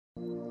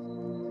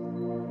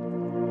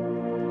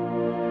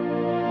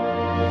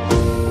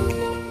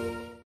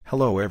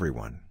Hello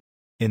everyone.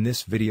 In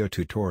this video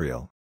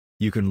tutorial,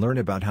 you can learn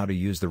about how to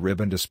use the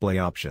ribbon display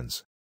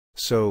options.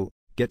 So,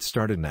 get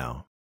started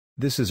now.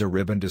 This is a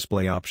ribbon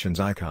display options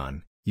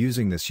icon.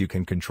 Using this you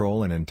can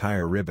control an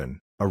entire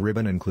ribbon. A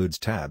ribbon includes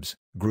tabs,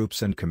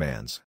 groups and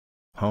commands.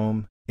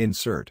 Home,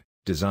 Insert,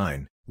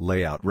 Design,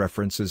 Layout,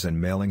 References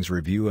and Mailings,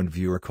 Review and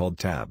View are called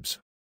tabs.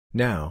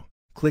 Now,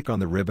 click on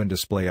the ribbon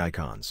display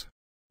icons.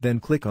 Then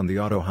click on the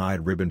Auto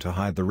Hide ribbon to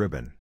hide the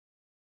ribbon.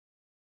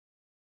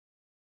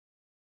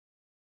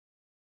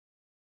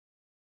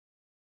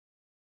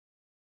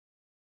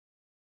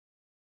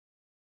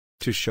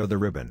 To show the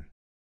ribbon,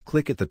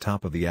 click at the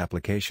top of the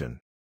application.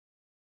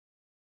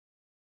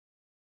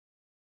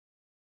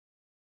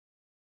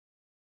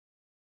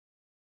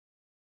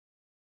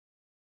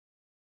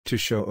 To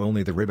show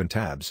only the ribbon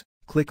tabs,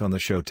 click on the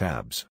Show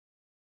Tabs.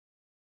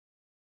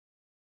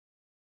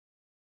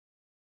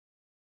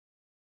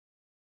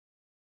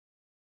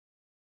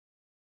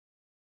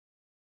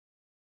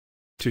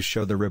 To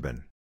show the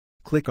ribbon,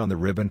 click on the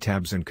ribbon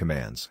tabs and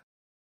commands.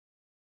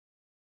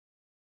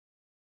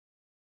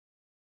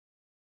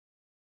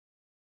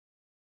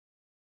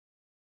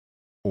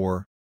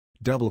 Or,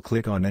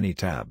 double-click on any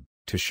tab,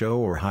 to show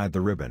or hide the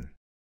ribbon.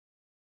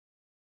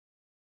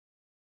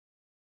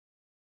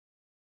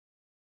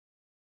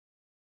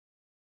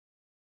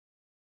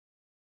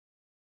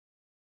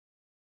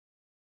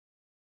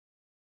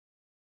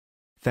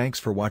 Thanks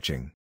for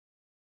watching.